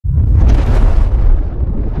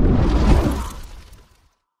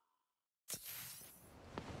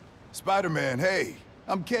Spider-Man, hey.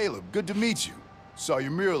 I'm Caleb. Good to meet you. Saw your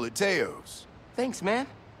mural at Teo's. Thanks, man.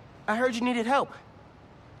 I heard you needed help.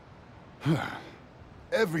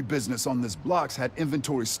 Every business on this block's had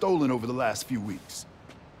inventory stolen over the last few weeks.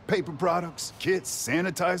 Paper products, kits,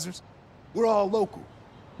 sanitizers. We're all local.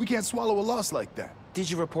 We can't swallow a loss like that. Did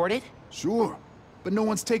you report it? Sure, but no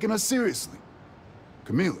one's taking us seriously.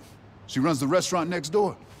 Camila, she runs the restaurant next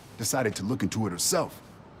door. Decided to look into it herself.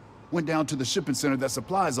 Went down to the shipping center that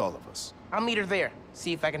supplies all of us. I'll meet her there,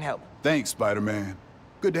 see if I can help. Thanks, Spider-Man.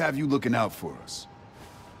 Good to have you looking out for us.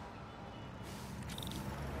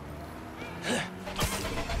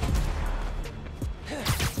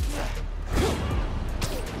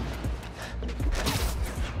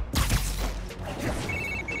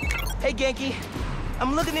 Hey, Ganke.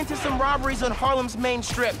 I'm looking into some robberies on Harlem's main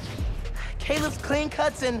strip. Caleb's Clean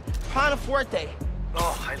Cuts and Pana Fuerte.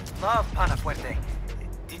 Oh, I love Pana Fuerte.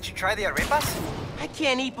 Did you try the arepas? I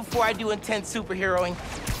can't eat before I do intense superheroing.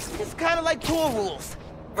 It's kind of like pool rules.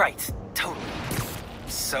 Right, totally.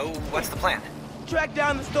 So, what's the plan? Track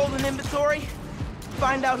down the stolen inventory,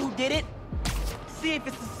 find out who did it, see if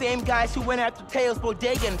it's the same guys who went after Teo's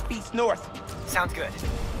Bodega in Feast North. Sounds good.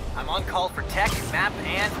 I'm on call for tech, map,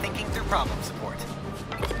 and thinking through problem support.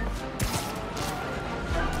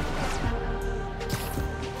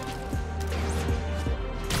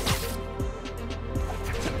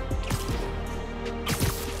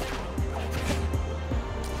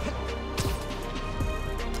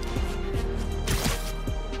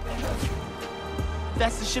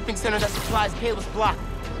 That's the shipping center that supplies Caleb's block.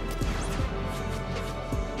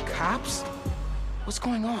 Cops? What's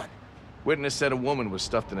going on? Witness said a woman was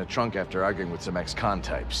stuffed in a trunk after arguing with some ex-con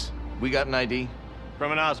types. We got an ID?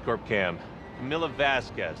 From an Oscorp cam. Camila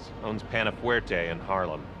Vasquez owns Pana Fuerte in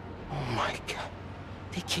Harlem. Oh my god.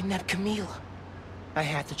 They kidnapped Camila. I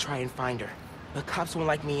had to try and find her, but cops won't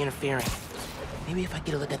like me interfering. Maybe if I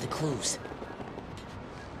get a look at the clues.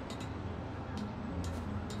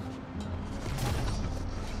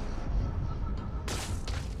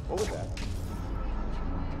 What was that?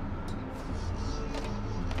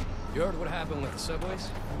 You heard what happened with the subways?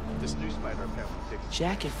 This new spider apparently takes...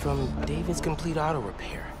 Jacket from David's Complete Auto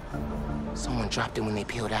Repair. Someone dropped it when they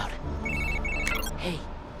peeled out. Hey,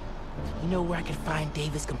 you know where I can find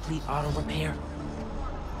David's Complete Auto Repair?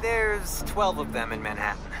 There's 12 of them in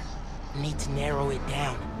Manhattan. Need to narrow it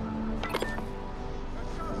down.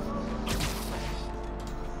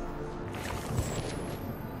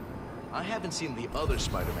 I haven't seen the other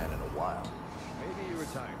Spider-Man in a while. Maybe you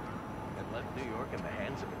retired and left New York in the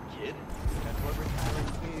hands of a kid? That's what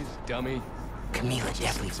retiring means, dummy. Camila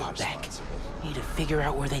definitely fought back. Need to figure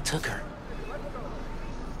out where they took her.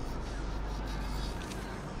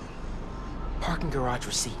 Parking garage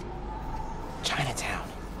receipt. Chinatown.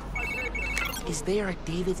 Is there a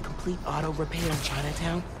David's Complete Auto Repair in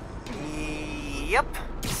Chinatown? Yep.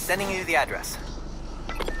 Sending you the address.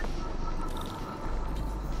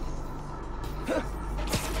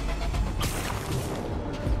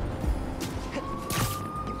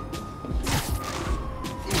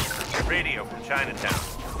 Radio from Chinatown.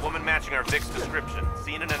 Woman matching our Vic's description.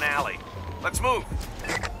 Seen in an alley. Let's move!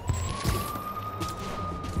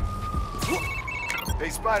 Hey,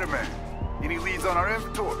 Spider-Man. Any leads on our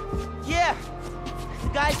inventory? Yeah. The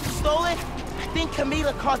guys who stole it, I think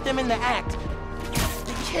Camila caught them in the act.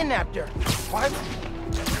 They kidnapped her. What?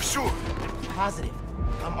 You're sure? Positive.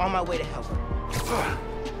 I'm on my way to help her.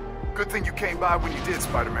 Good thing you came by when you did,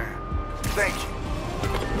 Spider-Man. Thank you.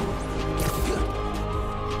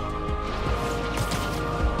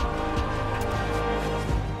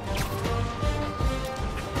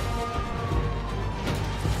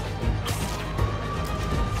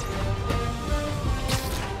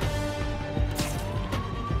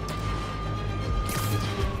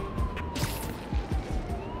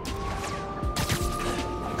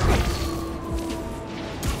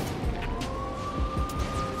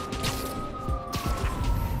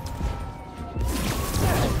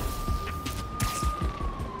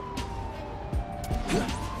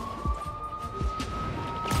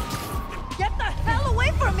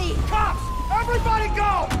 Everybody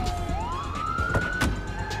go!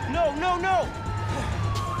 No, no, no!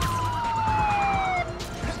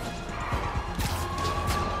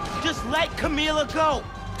 Just let Camila go!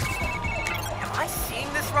 Am I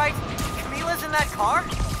seeing this right? Camila's in that car?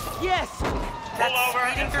 Yes! That's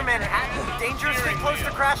speeding through Manhattan, dangerously close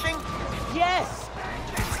to crashing? Yes!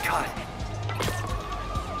 Oh my god.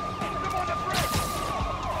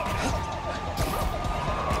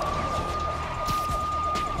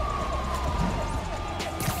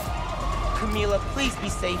 Camila, please be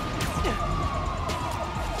safe.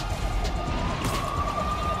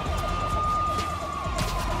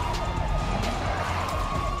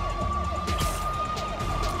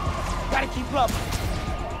 keep up.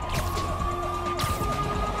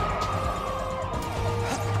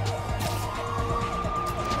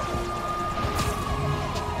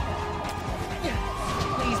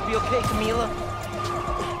 Please be okay, Camila.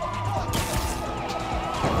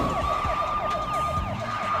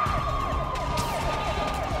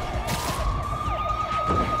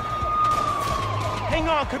 Hang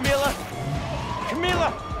on, Camila. Camila,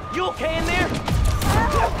 you okay in there?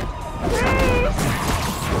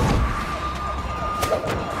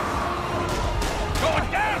 Going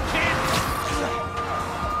down, kid!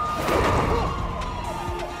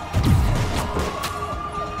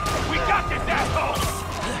 We got this asshole!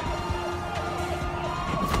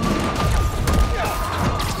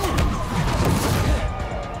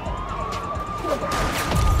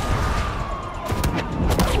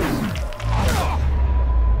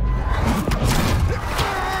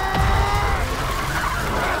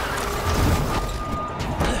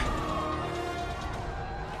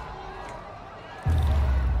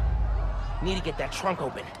 Need to get that trunk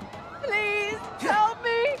open. Please, help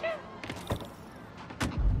me!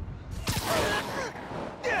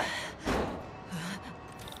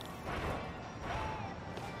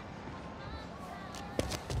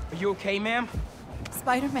 Are you okay, ma'am?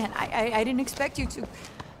 Spider-Man, I didn't expect you to...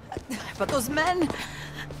 But those men...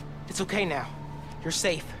 It's okay now. You're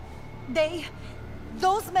safe.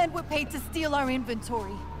 Those men were paid to steal our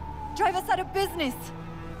inventory. Drive us out of business.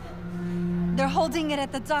 They're holding it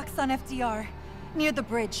at the docks on FDR, near the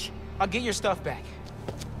bridge. I'll get your stuff back.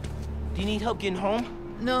 Do you need help getting home?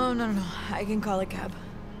 No. I can call a cab.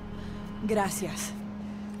 Gracias.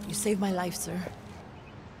 You saved my life, sir.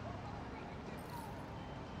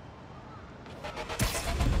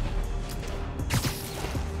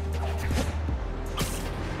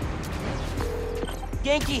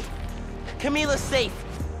 Ganke! Camila's safe.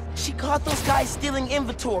 She caught those guys stealing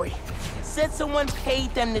inventory. Said someone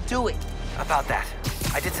paid them to do it. About that,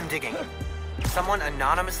 I did some digging. Someone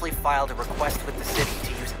anonymously filed a request with the city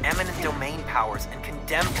to use eminent domain powers and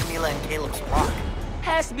condemn Camila and Caleb's rock.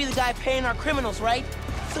 Has to be the guy paying our criminals, right?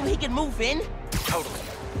 So he can move in? Totally.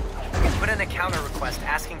 He put in a counter request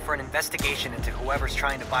asking for an investigation into whoever's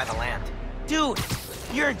trying to buy the land. Dude,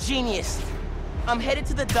 you're a genius. I'm headed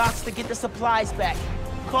to the docks to get the supplies back.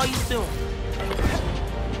 Call you soon.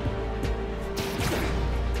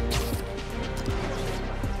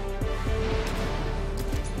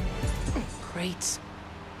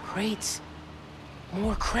 Crates.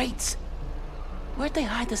 More crates. Where'd they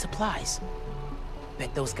hide the supplies?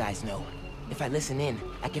 Bet those guys know. If I listen in,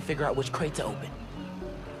 I can figure out which crate to open.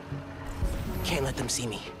 Can't let them see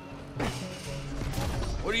me.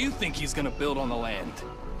 What do you think he's gonna build on the land?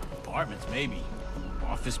 Apartments, maybe.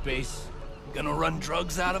 Office space? Gonna run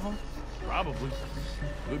drugs out of them? Probably.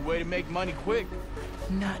 Good way to make money quick.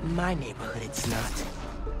 Not in my neighborhood, it's not.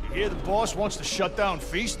 You hear the boss wants to shut down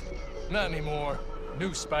Feast? Not anymore.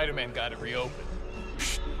 New Spider-Man got it reopened.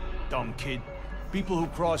 Psst, dumb kid. People who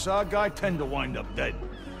cross our guy tend to wind up dead.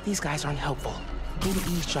 These guys aren't helpful. Need to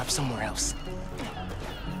eavesdrop somewhere else.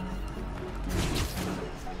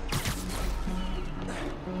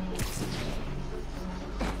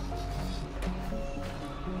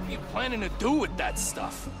 What are you planning to do with that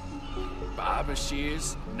stuff? Barber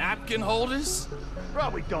shears? Napkin holders?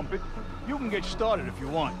 Probably dump it. You can get started if you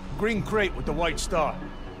want. Green crate with the white star.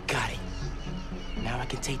 Got it. Now I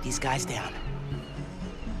can take these guys down.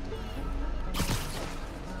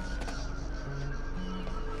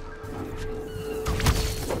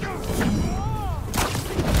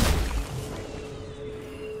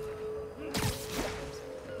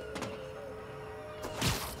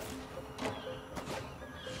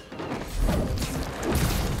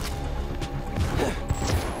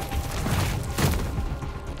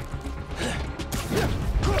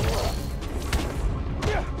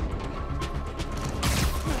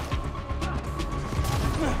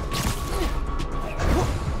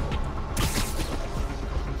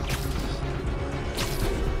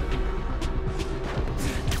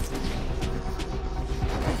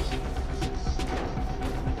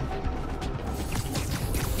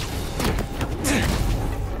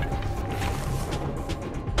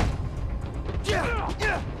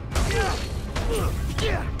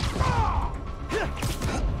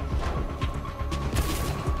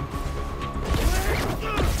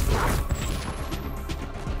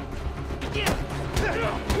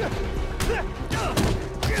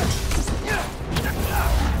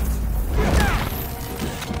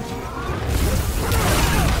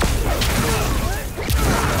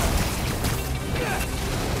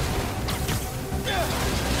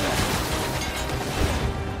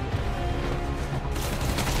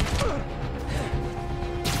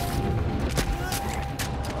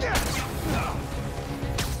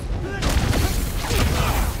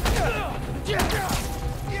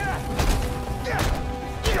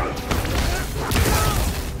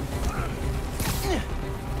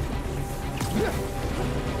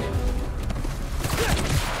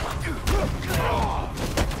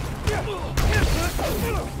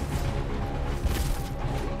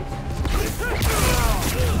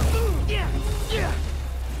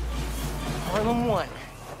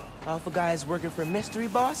 Alpha guys working for Mystery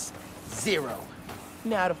Boss? 0.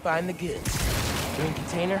 Now to find the goods. Green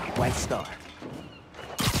container, white star.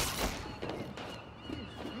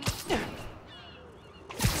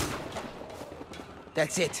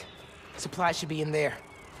 That's it. Supplies should be in there.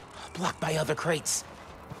 Blocked by other crates.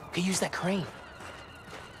 Could use that crane.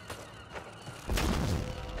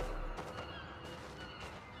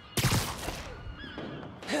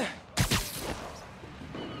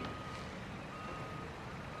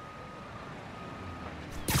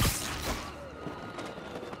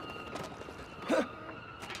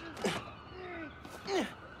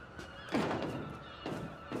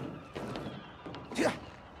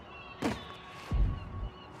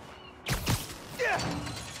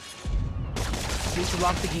 Need to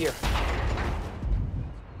lock the gear.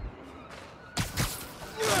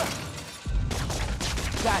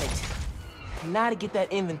 Got it. Now to get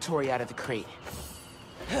that inventory out of the crate.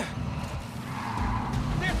 There's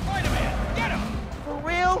Spider-Man! Get him! For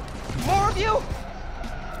real? More of you?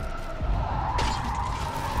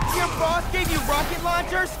 Your boss gave you rocket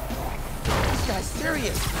launchers? This guy's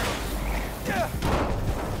serious.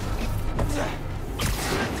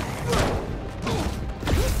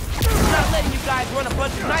 I'm not letting you guys run a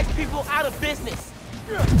bunch of nice people out of business.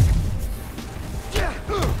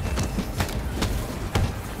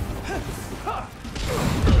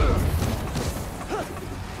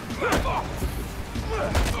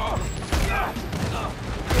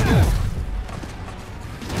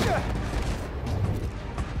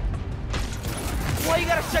 Why you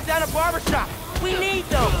gotta shut down a barbershop? We need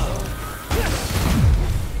those!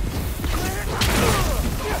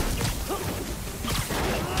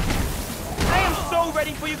 I am so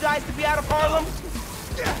ready for you guys to be out of Harlem!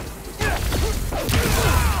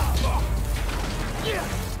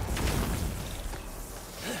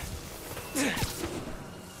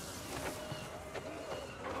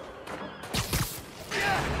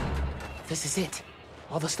 This is it.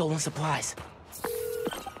 All the stolen supplies.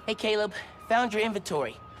 Hey, Caleb. Found your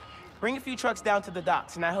inventory. Bring a few trucks down to the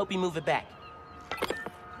docks, and I hope you move it back.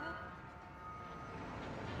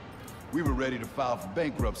 We were ready to file for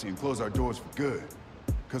bankruptcy and close our doors for good.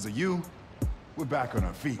 Because of you, we're back on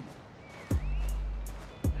our feet.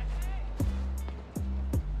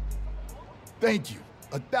 Thank you.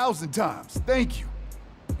 1,000 times. Thank you.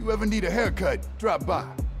 You ever need a haircut, drop by.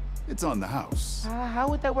 It's on the house. How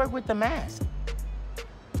would that work with the mask?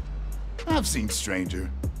 I've seen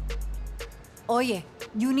stranger. Oye,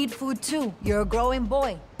 you need food too. You're a growing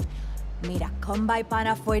boy. Mira, come by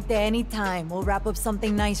Pana Fuerte anytime. We'll wrap up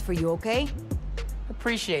something nice for you, okay?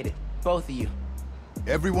 Appreciate it, both of you.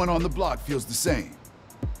 Everyone on the block feels the same.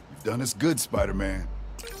 You've done us good, Spider-Man.